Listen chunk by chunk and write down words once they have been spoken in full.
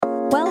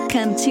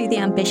Welcome to The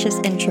Ambitious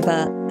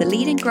Introvert, the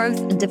leading growth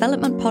and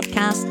development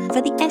podcast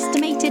for the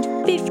estimated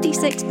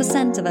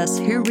 56% of us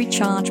who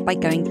recharge by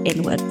going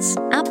inwards.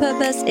 Our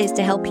purpose is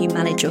to help you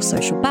manage your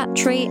social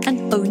battery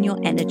and own your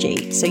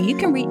energy so you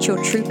can reach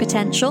your true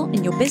potential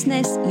in your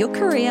business, your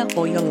career,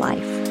 or your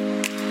life.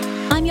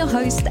 I'm your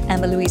host,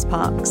 Emma Louise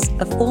Parks,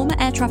 a former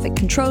air traffic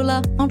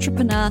controller,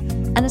 entrepreneur,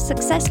 and a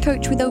success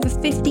coach with over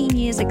 15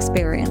 years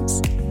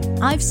experience.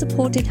 I've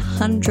supported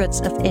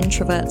hundreds of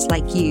introverts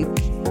like you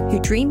who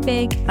dream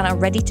big and are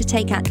ready to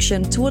take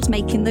action towards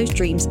making those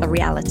dreams a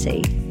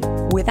reality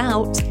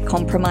without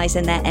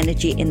compromising their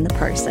energy in the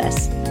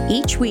process.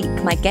 Each week,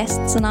 my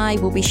guests and I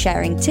will be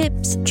sharing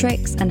tips,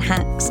 tricks, and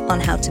hacks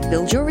on how to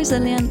build your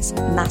resilience,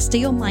 master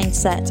your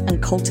mindset,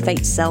 and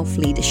cultivate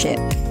self-leadership.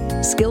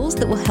 Skills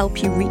that will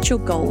help you reach your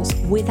goals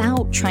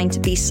without trying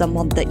to be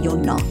someone that you're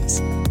not.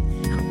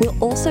 We'll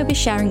also be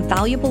sharing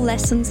valuable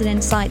lessons and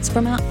insights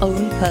from our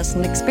own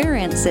personal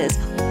experiences,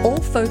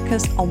 all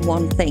focused on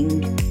one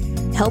thing: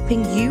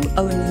 helping you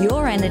own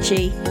your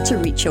energy to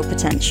reach your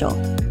potential.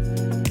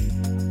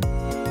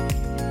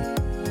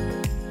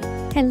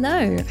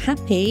 Hello,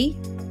 happy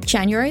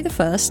January the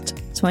 1st,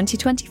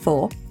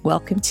 2024.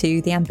 Welcome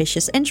to the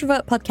Ambitious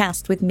Introvert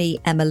podcast with me,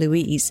 Emma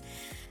Louise.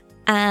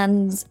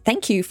 And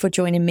thank you for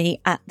joining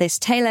me at this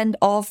tail end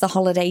of the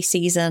holiday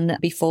season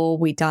before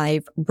we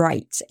dive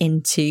right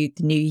into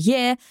the new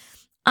year.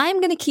 I'm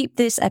going to keep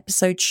this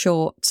episode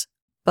short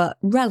but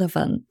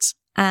relevant,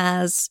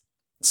 as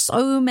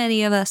so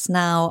many of us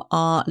now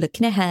are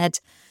looking ahead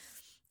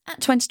at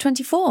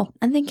 2024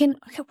 and thinking,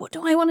 okay, what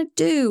do I want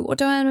to do? What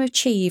do I want to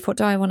achieve? What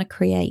do I want to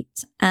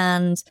create?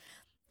 And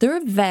there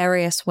are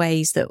various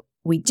ways that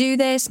we do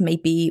this.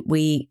 Maybe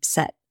we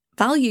set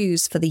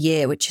values for the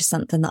year, which is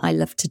something that I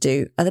love to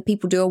do. Other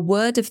people do a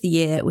word of the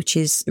year, which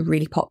is a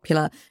really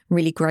popular,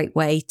 really great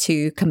way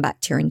to come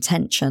back to your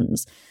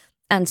intentions.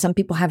 And some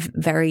people have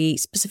very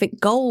specific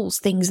goals,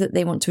 things that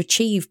they want to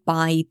achieve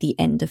by the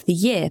end of the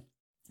year.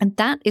 And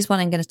that is what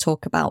I'm going to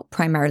talk about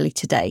primarily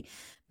today,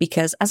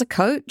 because as a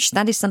coach,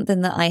 that is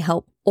something that I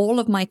help all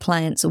of my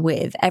clients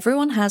with.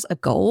 Everyone has a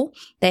goal.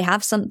 They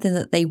have something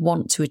that they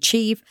want to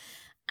achieve,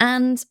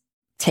 and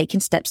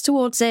taking steps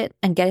towards it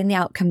and getting the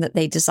outcome that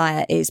they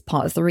desire is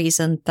part of the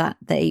reason that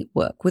they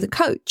work with a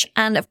coach.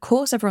 And of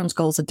course, everyone's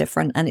goals are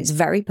different and it's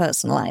very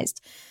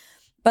personalized.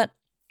 But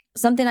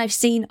something I've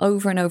seen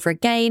over and over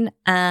again,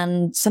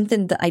 and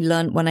something that I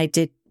learned when I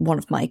did one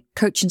of my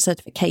coaching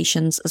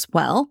certifications as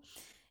well,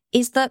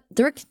 is that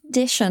there are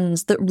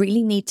conditions that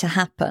really need to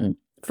happen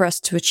for us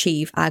to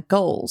achieve our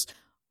goals.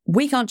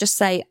 We can't just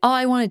say, oh,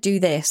 I want to do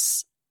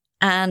this,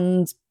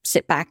 and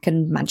sit back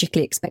and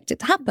magically expect it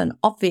to happen,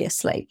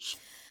 obviously.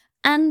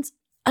 And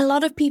a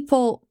lot of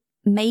people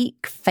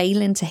make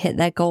failing to hit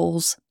their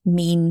goals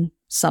mean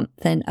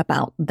something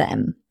about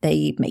them.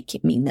 They make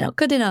it mean they're not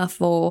good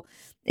enough, or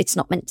it's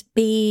not meant to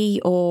be,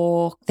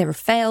 or they're a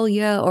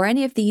failure, or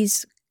any of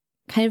these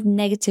kind of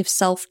negative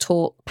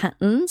self-talk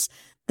patterns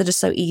that are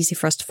so easy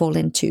for us to fall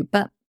into.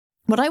 But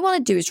what I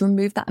want to do is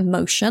remove that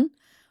emotion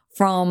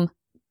from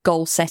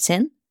goal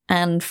setting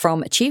and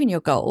from achieving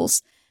your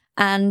goals,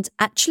 and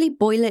actually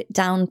boil it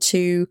down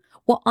to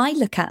what I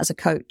look at as a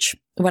coach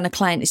when a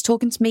client is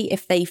talking to me.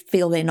 If they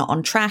feel they're not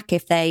on track,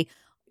 if they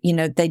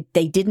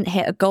didn't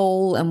hit a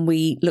goal, and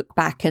we look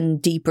back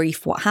and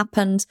debrief what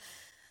happened,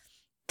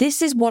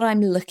 this is what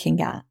I'm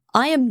looking at.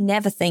 I am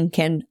never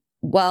thinking,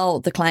 well,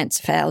 the client's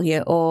a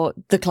failure, or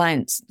the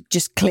client's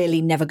just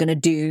clearly never going to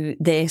do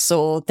this,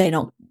 or they're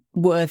not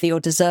worthy or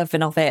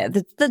deserving of it.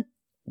 That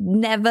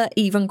never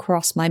even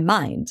crossed my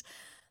mind.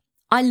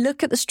 I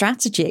look at the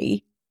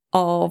strategy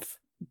of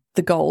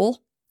the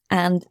goal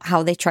and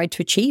how they tried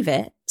to achieve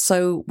it,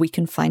 so we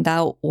can find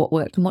out what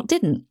worked and what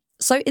didn't.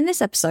 So in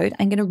this episode,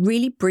 I'm going to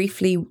really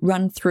briefly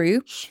run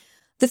through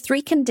the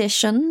 3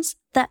 conditions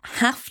that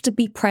have to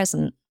be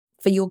present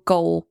for your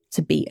goal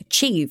to be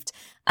achieved.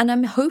 And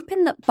I'm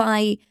hoping that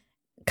by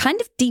kind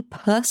of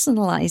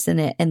depersonalizing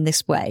it in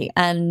this way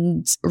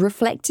and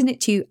reflecting it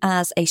to you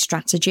as a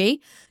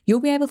strategy, you'll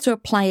be able to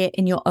apply it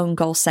in your own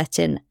goal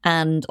setting,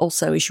 and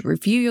also as you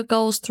review your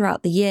goals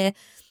throughout the year,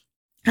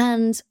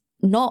 and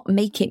not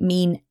make it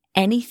mean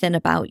anything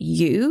about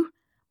you,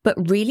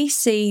 but really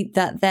see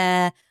that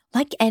there,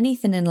 like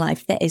anything in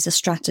life, there is a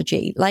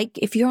strategy. Like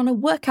if you're on a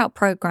workout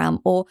program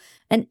or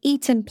an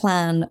eating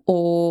plan,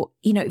 or,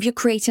 if you're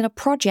creating a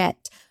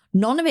project,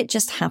 none of it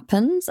just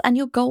happens, and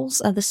your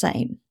goals are the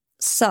same.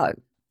 So,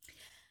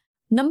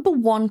 number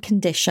 1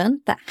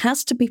 condition that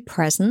has to be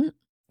present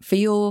for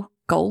your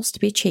goals to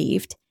be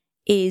achieved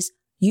is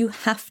you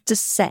have to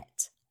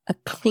set a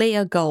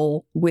clear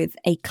goal with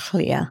a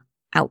clear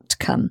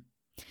outcome.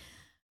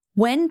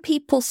 When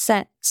people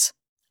set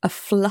a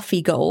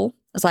fluffy goal,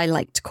 as I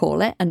like to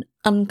call it, an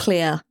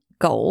unclear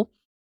goal,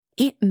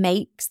 it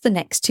makes the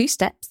next 2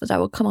 steps that I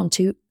will come on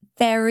to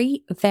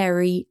very,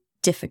 very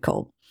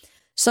difficult.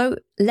 So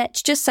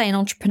let's just say an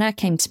entrepreneur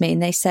came to me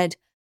and they said,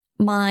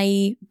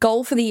 my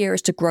goal for the year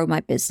is to grow my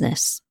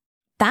business.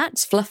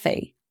 That's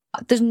fluffy.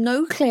 There's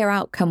no clear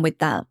outcome with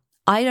that.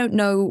 I don't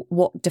know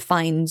what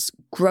defines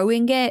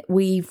growing it.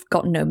 We've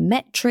got no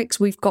metrics.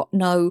 We've got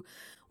no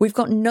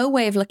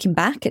way of looking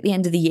back at the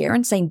end of the year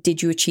and saying,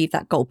 did you achieve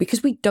that goal?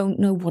 Because we don't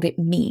know what it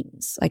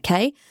means.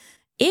 Okay.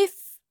 If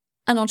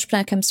an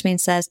entrepreneur comes to me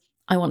and says,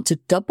 I want to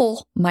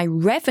double my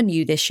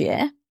revenue this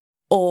year,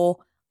 or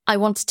I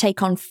want to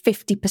take on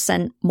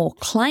 50% more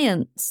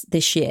clients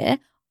this year,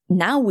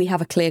 now we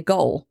have a clear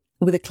goal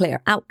with a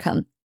clear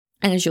outcome.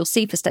 And as you'll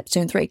see for steps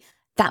 2 and 3,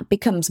 that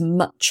becomes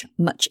much,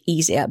 much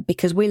easier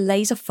because we're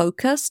laser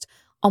focused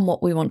on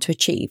what we want to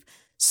achieve.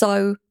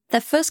 So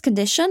the first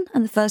condition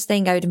and the first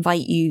thing I would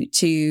invite you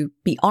to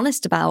be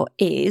honest about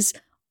is,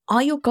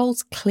 are your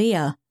goals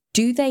clear?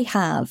 Do they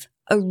have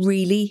a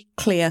really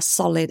clear,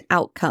 solid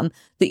outcome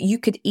that you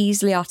could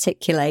easily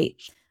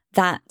articulate,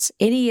 that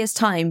in a year's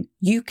time,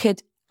 you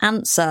could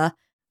answer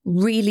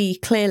really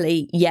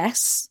clearly,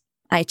 yes,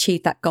 I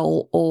achieved that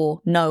goal,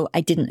 or no,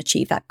 I didn't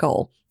achieve that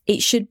goal.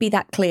 It should be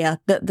that clear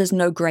that there's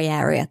no gray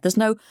area. There's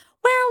no,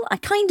 well, I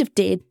kind of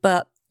did,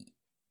 but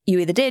you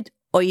either did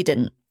or you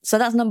didn't. So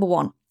that's number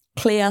 1,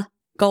 clear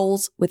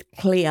goals with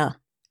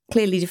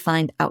clearly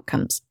defined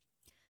outcomes.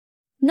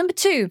 Number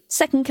 2,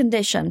 second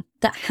condition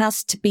that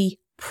has to be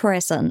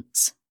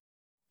present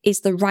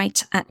is the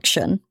right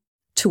action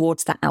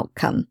towards that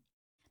outcome.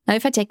 Now,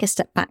 if I take a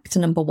step back to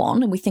number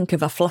 1 and we think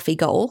of a fluffy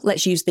goal,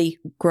 let's use the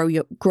grow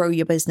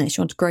your business.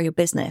 You want to grow your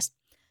business.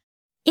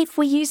 If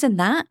we're using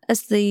that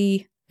as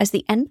the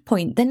end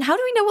point, then how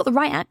do we know what the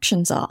right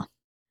actions are?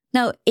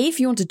 Now, if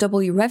you want to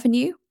double your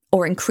revenue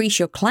or increase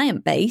your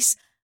client base,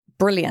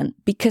 brilliant,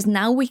 because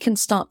now we can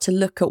start to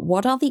look at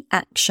what are the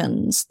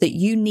actions that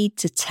you need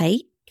to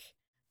take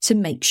to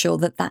make sure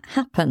that that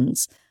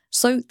happens.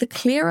 So the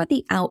clearer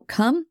the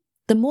outcome,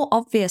 the more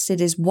obvious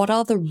it is what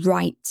are the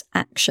right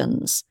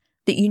actions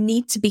that you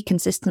need to be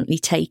consistently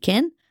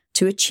taking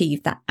to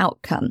achieve that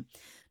outcome.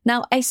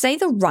 Now, I say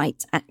the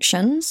right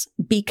actions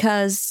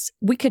because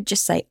we could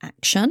just say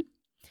action,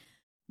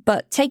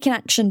 but taking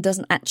action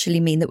doesn't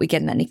actually mean that we're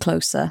getting any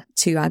closer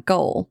to our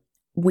goal.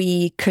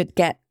 We could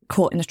get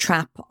caught in a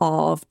trap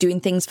of doing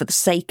things for the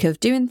sake of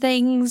doing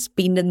things,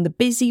 being in the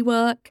busy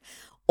work,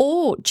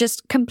 or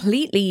just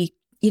completely,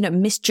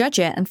 misjudge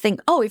it and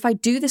think, oh, if I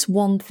do this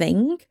one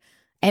thing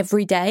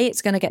every day,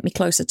 it's going to get me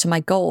closer to my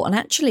goal. And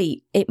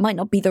actually, it might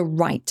not be the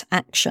right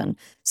action.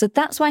 So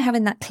that's why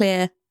having that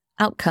clear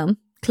outcome,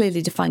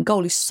 clearly defined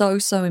goal is so,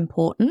 so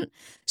important,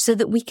 so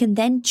that we can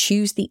then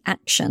choose the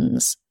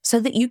actions, so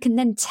that you can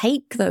then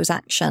take those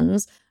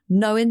actions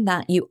knowing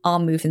that you are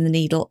moving the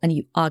needle and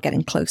you are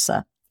getting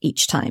closer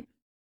each time.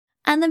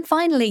 And then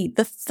finally,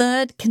 the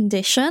third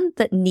condition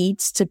that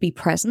needs to be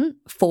present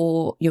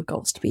for your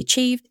goals to be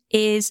achieved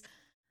is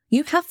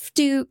you have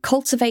to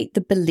cultivate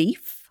the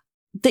belief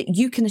that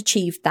you can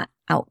achieve that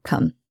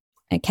outcome.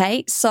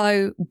 Okay,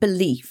 so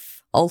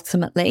belief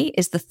ultimately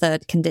is the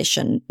third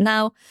condition.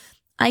 Now,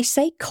 I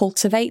say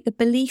cultivate the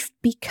belief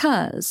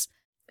because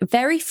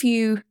very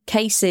few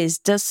cases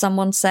does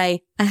someone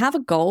say, I have a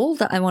goal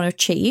that I want to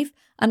achieve,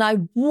 and I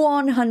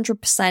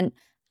 100%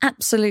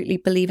 absolutely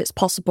believe it's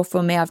possible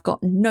for me. I've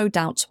got no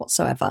doubts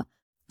whatsoever.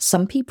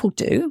 Some people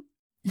do.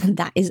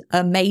 That is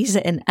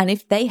amazing. And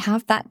if they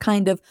have that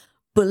kind of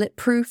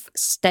bulletproof,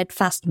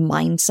 steadfast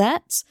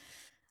mindset,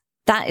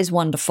 that is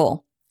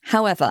wonderful.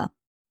 However,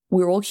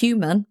 we're all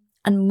human,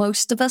 and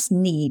most of us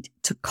need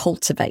to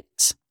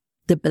cultivate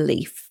the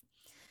belief.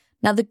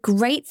 Now, the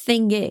great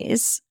thing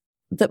is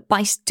that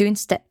by doing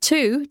step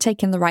 2,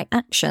 taking the right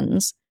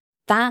actions,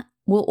 that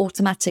will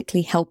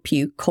automatically help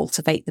you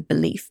cultivate the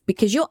belief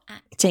because you're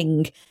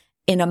acting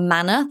in a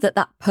manner that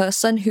that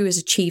person who has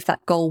achieved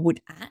that goal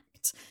would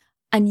act.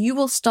 And you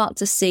will start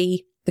to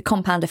see the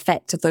compound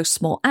effect of those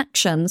small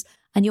actions,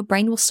 and your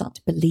brain will start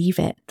to believe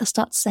it. They'll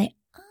start to say,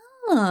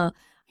 I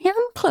am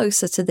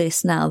closer to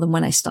this now than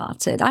when I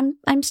started.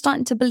 I'm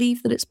starting to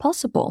believe that it's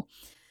possible.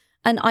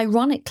 And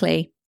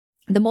ironically,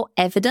 the more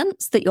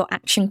evidence that your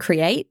action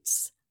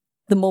creates,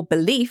 the more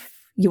belief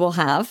you will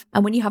have.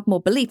 And when you have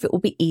more belief, it will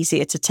be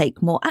easier to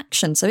take more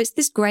action. So it's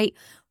this great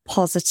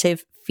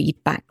positive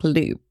feedback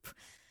loop.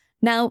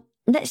 Now,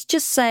 let's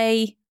just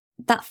say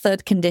that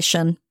third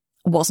condition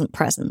wasn't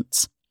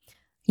present.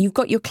 You've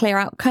got your clear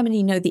outcome and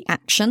you know the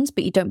actions,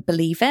 but you don't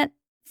believe it.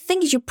 The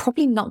thing is, you're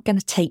probably not going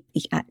to take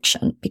the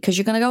action because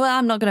you're going to go, well,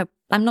 I'm not going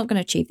to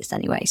achieve this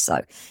anyway.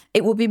 So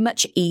it will be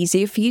much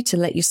easier for you to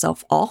let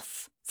yourself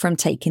off from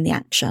taking the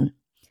action.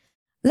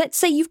 Let's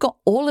say you've got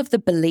all of the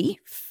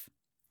belief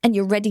and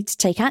you're ready to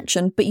take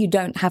action, but you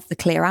don't have the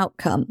clear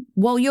outcome.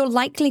 Well, you're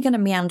likely going to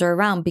meander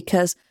around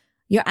because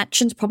your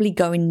action's probably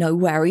going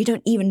nowhere. Or you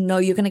don't even know,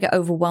 you're going to get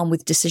overwhelmed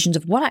with decisions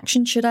of what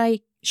action should I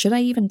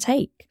even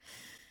take?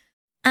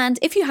 And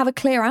if you have a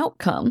clear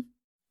outcome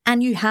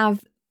and you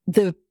have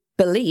the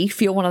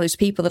belief, you're one of those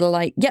people that are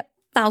like, yep,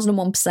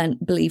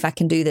 1001% believe I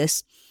can do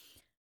this.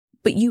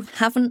 But you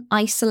haven't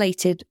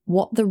isolated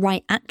what the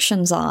right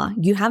actions are.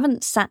 You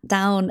haven't sat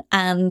down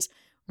and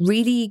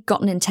really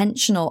gotten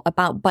intentional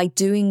about by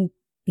doing,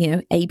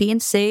 A, B,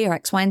 and C or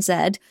X, Y, and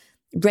Z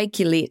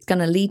regularly, it's going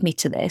to lead me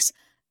to this.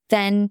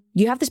 Then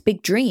you have this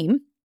big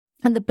dream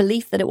and the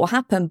belief that it will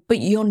happen, but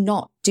you're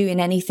not doing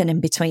anything in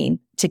between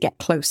to get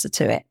closer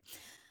to it.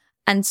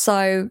 And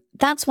so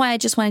that's why I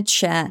just wanted to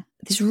share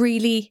this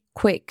really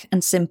quick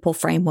and simple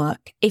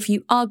framework. If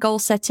you are goal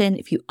setting,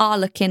 if you are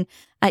looking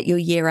at your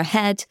year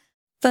ahead,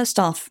 first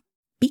off,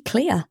 be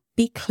clear.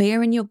 Be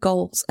clear in your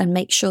goals and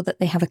make sure that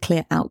they have a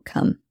clear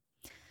outcome.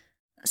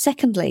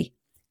 Secondly,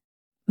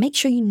 make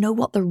sure you know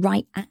what the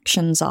right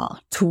actions are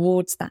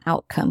towards that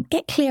outcome.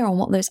 Get clear on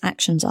what those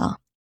actions are.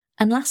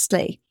 And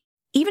lastly,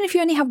 even if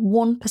you only have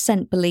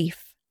 1%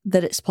 belief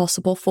that it's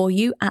possible for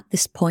you at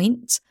this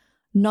point,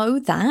 know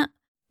that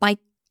by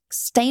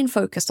staying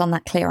focused on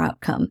that clear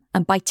outcome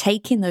and by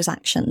taking those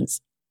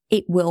actions,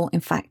 it will in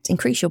fact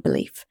increase your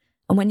belief.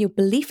 And when your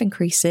belief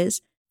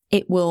increases,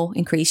 it will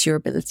increase your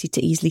ability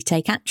to easily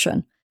take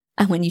action.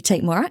 And when you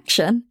take more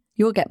action,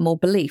 you'll get more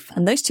belief.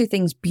 And those two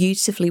things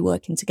beautifully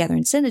working together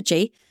in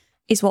synergy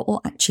is what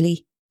will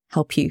actually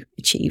help you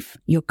achieve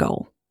your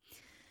goal.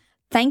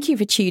 Thank you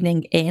for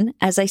tuning in.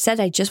 As I said,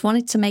 I just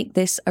wanted to make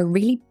this a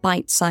really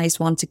bite-sized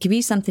one to give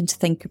you something to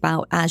think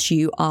about as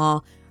you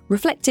are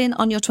reflecting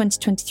on your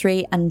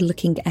 2023 and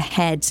looking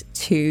ahead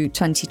to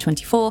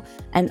 2024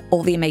 and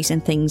all the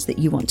amazing things that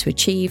you want to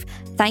achieve.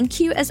 Thank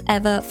you as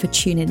ever for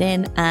tuning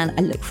in, and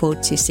I look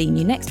forward to seeing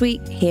you next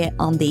week here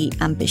on the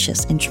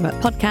Ambitious Introvert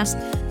Podcast.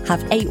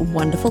 Have a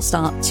wonderful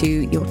start to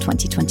your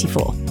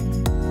 2024.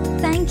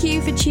 Thank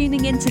you for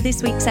tuning into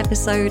this week's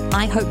episode.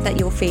 I hope that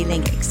you're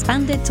feeling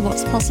expanded to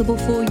what's possible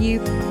for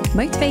you,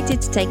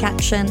 motivated to take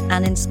action,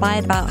 and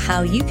inspired about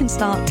how you can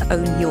start to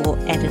own your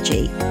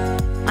energy.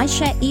 I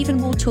share even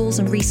more tools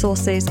and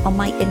resources on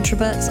my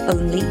Introverts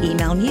Only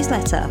email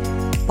newsletter.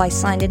 By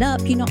signing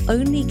up, you not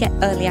only get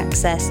early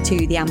access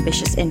to the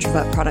Ambitious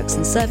Introvert products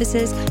and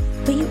services,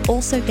 but you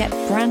also get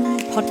brand new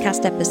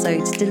podcast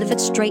episodes delivered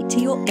straight to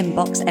your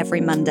inbox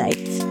every Monday,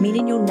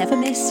 meaning you'll never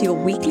miss your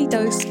weekly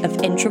dose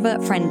of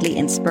introvert-friendly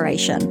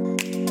inspiration.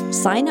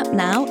 Sign up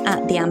now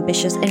at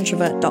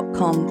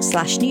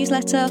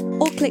theambitiousintrovert.com/newsletter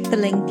or click the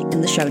link in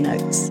the show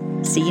notes.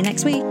 See you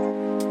next week.